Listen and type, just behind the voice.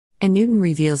Anutin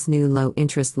reveals new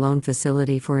low-interest loan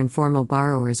facility for informal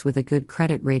borrowers with a good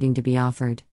credit rating to be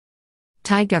offered.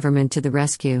 Thai government to the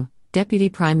rescue. Deputy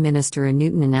Prime Minister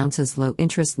Anutin announces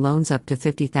low-interest loans up to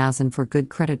 50,000 for good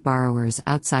credit borrowers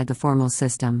outside the formal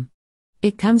system.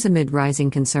 It comes amid rising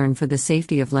concern for the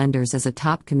safety of lenders as a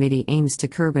top committee aims to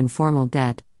curb informal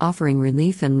debt, offering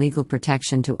relief and legal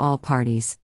protection to all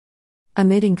parties.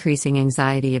 Amid increasing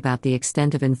anxiety about the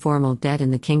extent of informal debt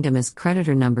in the kingdom as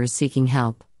creditor numbers seeking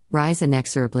help rise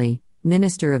inexorably,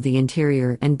 Minister of the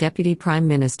Interior and Deputy Prime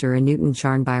Minister Anutin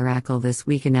Charnvirakul this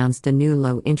week announced a new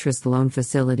low-interest loan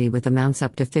facility with amounts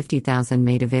up to 50,000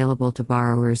 made available to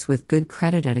borrowers with good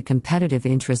credit at a competitive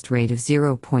interest rate of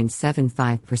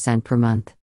 0.75% per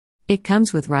month. It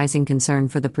comes with rising concern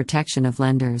for the protection of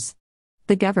lenders.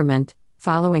 The government,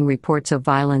 following reports of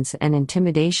violence and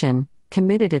intimidation,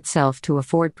 committed itself to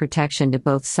afford protection to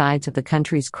both sides of the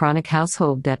country's chronic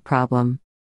household debt problem.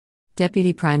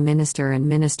 Deputy Prime Minister and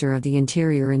Minister of the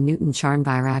Interior Anutin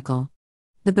Charnvirakul.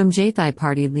 The Bamjathai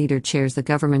Party leader chairs the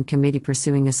government committee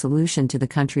pursuing a solution to the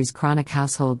country's chronic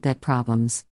household debt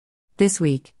problems. This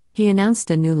week, he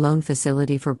announced a new loan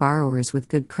facility for borrowers with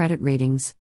good credit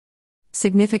ratings.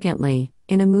 Significantly,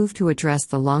 in a move to address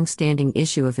the long-standing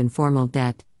issue of informal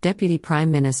debt, Deputy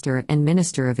Prime Minister and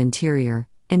Minister of Interior,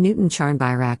 Anutin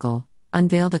Charnvirakul,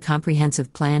 unveiled a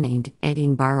comprehensive plan aimed at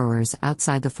aiding borrowers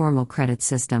outside the formal credit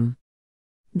system.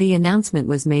 The announcement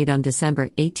was made on December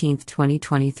 18,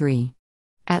 2023.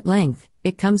 At length,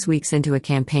 it comes weeks into a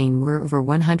campaign where over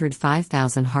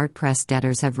 105,000 hard-pressed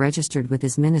debtors have registered with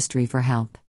his ministry for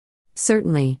help.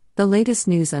 Certainly, the latest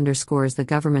news underscores the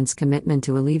government's commitment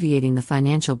to alleviating the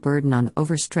financial burden on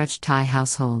overstretched Thai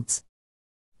households.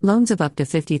 Loans of up to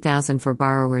 50,000 for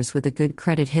borrowers with a good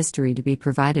credit history to be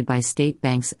provided by state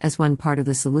banks as one part of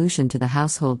the solution to the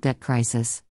household debt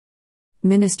crisis.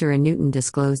 Minister Anutin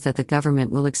disclosed that the government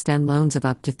will extend loans of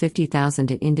up to 50,000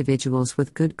 to individuals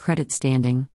with good credit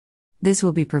standing. This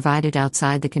will be provided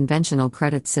outside the conventional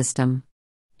credit system.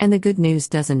 And the good news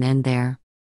doesn't end there.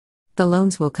 The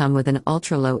loans will come with an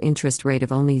ultra-low interest rate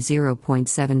of only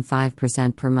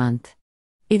 0.75% per month.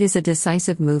 It is a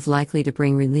decisive move likely to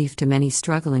bring relief to many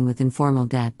struggling with informal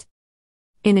debt.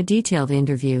 In a detailed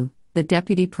interview, the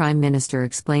Deputy Prime Minister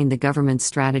explained the government's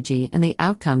strategy and the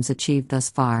outcomes achieved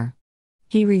thus far.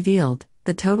 He revealed,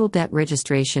 the total debt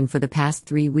registration for the past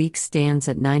 3 weeks stands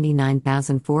at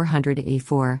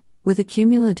 99,484, with a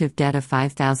cumulative debt of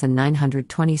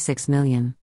 5,926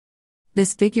 million.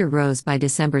 This figure rose by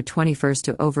December 21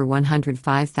 to over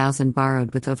 105,000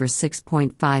 borrowed with over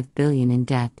 6.5 billion in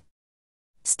debt.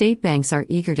 State banks are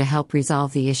eager to help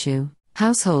resolve the issue.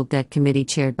 Household Debt Committee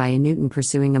chaired by Anutin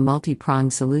pursuing a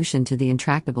multi-pronged solution to the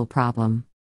intractable problem.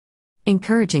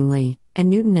 Encouragingly,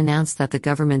 Anutin announced that the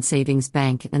Government Savings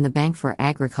Bank and the Bank for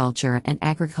Agriculture and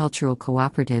Agricultural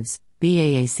Cooperatives,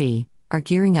 BAAC, are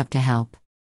gearing up to help.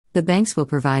 The banks will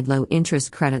provide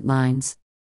low-interest credit lines.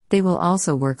 They will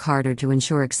also work harder to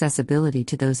ensure accessibility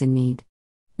to those in need.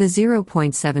 The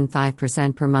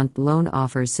 0.75% per month loan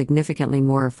offers significantly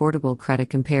more affordable credit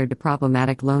compared to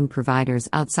problematic loan providers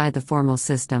outside the formal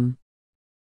system.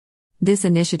 This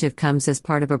initiative comes as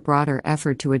part of a broader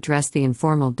effort to address the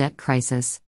informal debt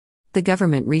crisis. The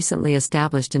government recently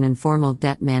established an informal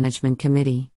debt management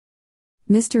committee.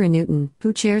 Mr. Anutin,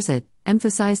 who chairs it,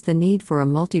 emphasized the need for a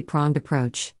multi-pronged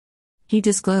approach. He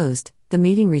disclosed, the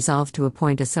meeting resolved to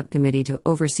appoint a subcommittee to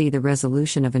oversee the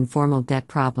resolution of informal debt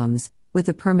problems, with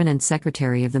the permanent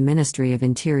secretary of the Ministry of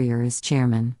Interior as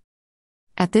chairman.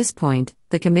 At this point,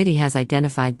 the committee has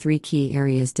identified 3 key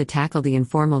areas to tackle the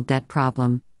informal debt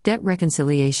problem: debt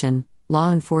reconciliation,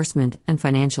 law enforcement, and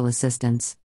financial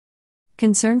assistance.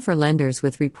 Concern for lenders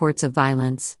with reports of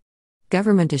violence.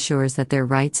 Government assures that their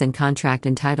rights and contract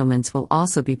entitlements will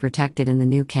also be protected in the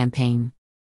new campaign.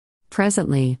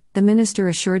 Presently, the minister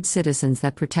assured citizens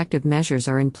that protective measures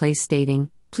are in place,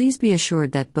 stating, "Please be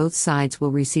assured that both sides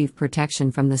will receive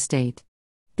protection from the state.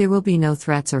 There will be no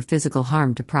threats or physical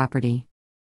harm to property."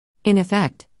 In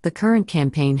effect, the current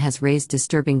campaign has raised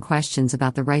disturbing questions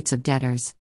about the rights of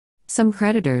debtors. Some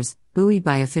creditors, buoyed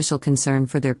by official concern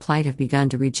for their plight, have begun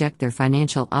to reject their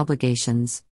financial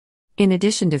obligations. In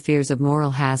addition to fears of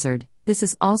moral hazard, this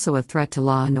is also a threat to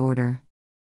law and order.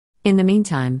 In the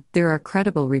meantime, there are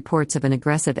credible reports of an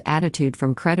aggressive attitude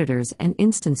from creditors and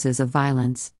instances of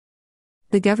violence.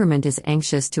 The government is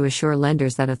anxious to assure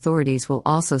lenders that authorities will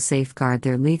also safeguard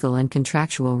their legal and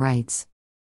contractual rights.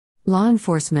 Law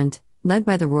enforcement, led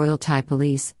by the Royal Thai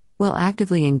Police, will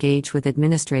actively engage with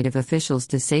administrative officials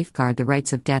to safeguard the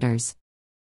rights of debtors.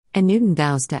 Anutin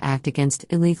vows to act against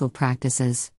illegal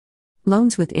practices.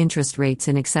 Loans with interest rates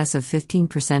in excess of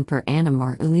 15% per annum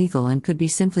are illegal and could be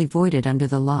simply voided under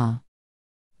the law.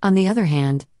 On the other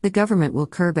hand, the government will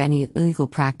curb any illegal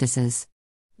practices.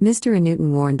 Mr.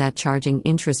 Anutin warned that charging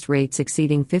interest rates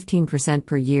exceeding 15%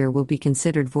 per year will be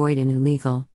considered void and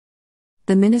illegal.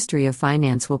 The Ministry of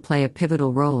Finance will play a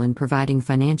pivotal role in providing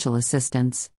financial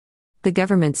assistance. The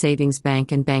Government Savings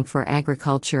Bank and Bank for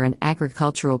Agriculture and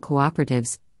Agricultural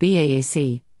Cooperatives,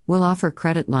 BAAC, will offer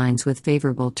credit lines with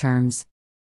favorable terms.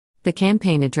 The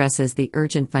campaign addresses the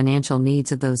urgent financial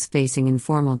needs of those facing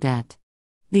informal debt.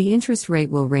 The interest rate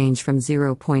will range from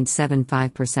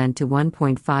 0.75% to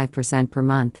 1.5% per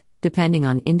month, depending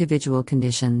on individual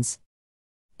conditions.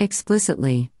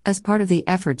 Explicitly, as part of the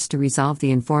efforts to resolve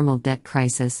the informal debt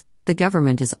crisis, the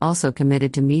government is also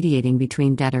committed to mediating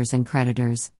between debtors and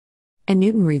creditors.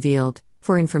 Anutin revealed,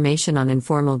 for information on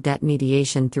informal debt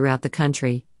mediation throughout the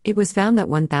country, it was found that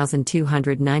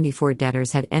 1,294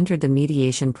 debtors had entered the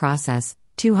mediation process,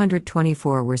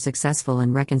 224 were successful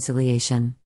in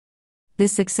reconciliation.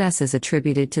 This success is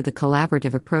attributed to the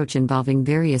collaborative approach involving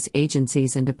various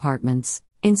agencies and departments.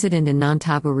 Incident in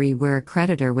Nonthaburi where a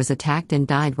creditor was attacked and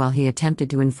died while he attempted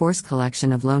to enforce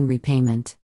collection of loan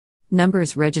repayment.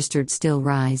 Numbers registered still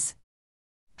rise.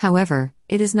 However,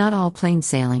 it is not all plain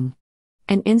sailing.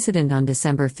 An incident on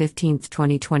December 15,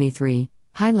 2023,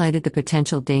 highlighted the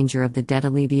potential danger of the debt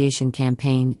alleviation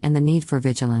campaign and the need for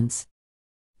vigilance.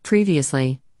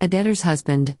 Previously, a debtor's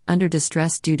husband, under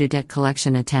distress due to debt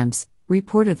collection attempts,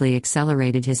 reportedly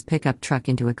accelerated his pickup truck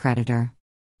into a creditor.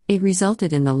 It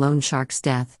resulted in the loan shark's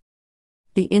death.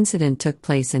 The incident took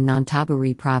place in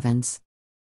Nonthaburi province.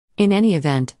 In any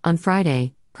event, on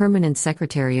Friday, Permanent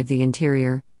Secretary of the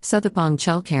Interior, Suthapong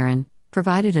Chulkaran,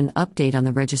 provided an update on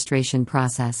the registration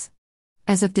process.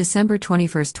 As of December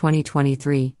 21,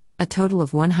 2023, a total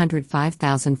of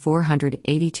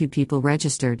 105,482 people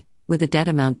registered, with a debt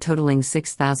amount totaling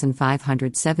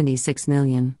 6,576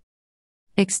 million.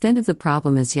 Extent of the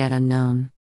problem is yet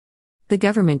unknown. The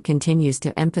government continues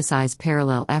to emphasize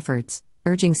parallel efforts,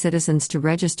 urging citizens to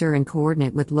register and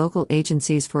coordinate with local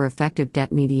agencies for effective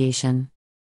debt mediation.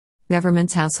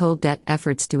 Government's household debt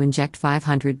efforts to inject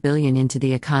 500 billion into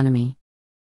the economy.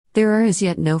 There are as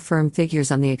yet no firm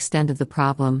figures on the extent of the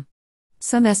problem.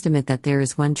 Some estimate that there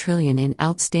is 1 trillion in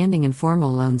outstanding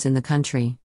informal loans in the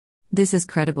country. This is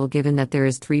credible given that there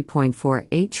is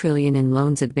 3.48 trillion in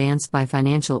loans advanced by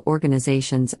financial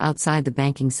organizations outside the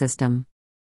banking system.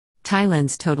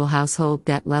 Thailand's total household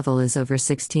debt level is over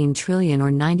 16 trillion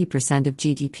or 90% of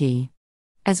GDP.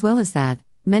 As well as that,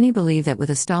 many believe that with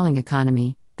a stalling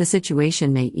economy, the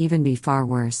situation may even be far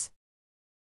worse.